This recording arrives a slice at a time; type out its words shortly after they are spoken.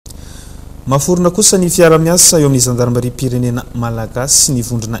Mafurona kosa ny fiara-miasa eo amin'ny zandarmaria pirenena malagasy ny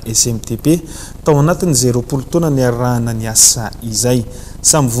vondrona SMTP tao anatiny 0 taona ny arahana ny asa izay.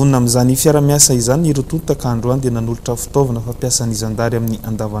 Samy vonona amin'izany fiara-miasa izany ireo tonta ka androany dia nanolotra fitaovana fampiasan'ny zandary amin'ny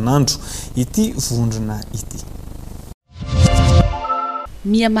andavanandro ity vondrona ity.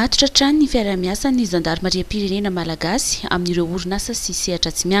 Mihamatotra trano ny fiara-miasa ny zandarmaria pirenena malagasy amin'ireo orinasa sy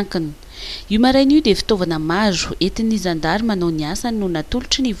sehatra tsy miankina. Io maraina io dia fitaovana maro entin'ny zandary manao ny asany no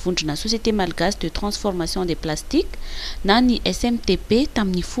natolotry ny vondrona Société Malgache de Transformation des Plastiques na ny SMTP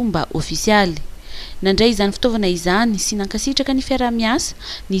tamin'ny fomba ofisialy. Nandray izany fitaovana izany sy nankasitraka ny fiara-miasa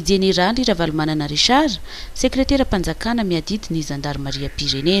ny jeneraly Ravalomanana Richard, sekretera mpanjakana miadidy ny zandarmaria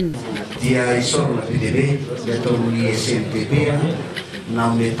pirenena. Dia isorana be dia be ataon'ny SMTP na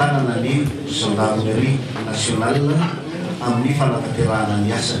amin'ny tanana ny gendarmerie nationale amin'ny fanatanterahana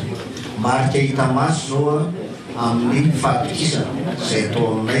ny asany. Marika hita maso zao amin'ny fahatokisana izay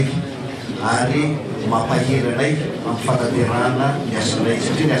atao aminay ary mampahery anay amin'ny fanatanterahana ny asanay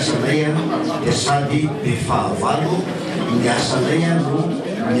satria ny asanay dia sady be fahavalo, ny asanay no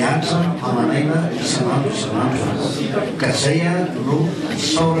miatra amanaina isanandro ka izay no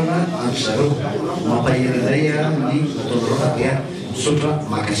isaorana amin'izareo mampahery anay ny ataonareo dia misotra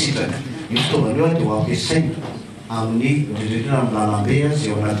makasitraka. Io fitaovana io dia ho ampiasaina amin'ny indrindrindrina amin'ny lalambe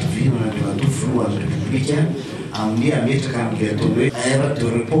izay ao anaty vino anaty voalohan'ny repoblika amin'ny ametraka amin'ilay ataony hoe aire de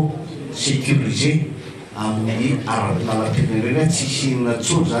repos sécurisé amin'ny arabe-lalam-pirenena tsy isinana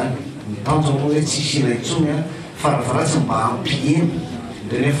intsony zany. Ny tanjona moa hoe tsy isinana intsony farafaratsy mba hampihena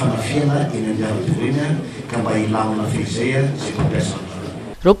ireny fanafiana eny amin'ny arabe-pirenena ka mba hilamina fehizay izay mpampiasa.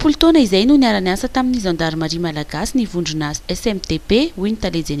 20 taona izay no niara niasa tamin'ny zandarmaria malagasy ny vondrona SMTP hoy ny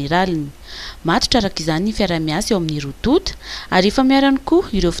tale jeneraliny. Matotra araka izany ny fiara-miasa eo amin'ny rotota ary efa miarany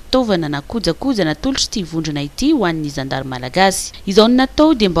koa ireo fitaovana na kojakoja natolotra ity vondrona ity ho an'ny zandary malagasy. Izao no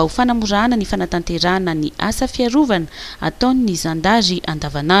natao dia mba ho fanamorana ny fanatanterahana ny asa fiarovana ataon'ny zandary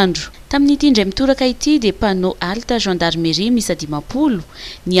andavanandro. Tamin'ity indray mitoraka ity dia panneau alta gendarmerie misa 50,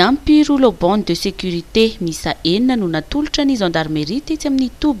 ny ampy rouleau bande de sécurité misa 9 no natolotra ny gendarmerie tetsy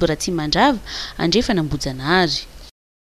amin'ny Tobo Ratsimandrava andrefana Ambojanahary.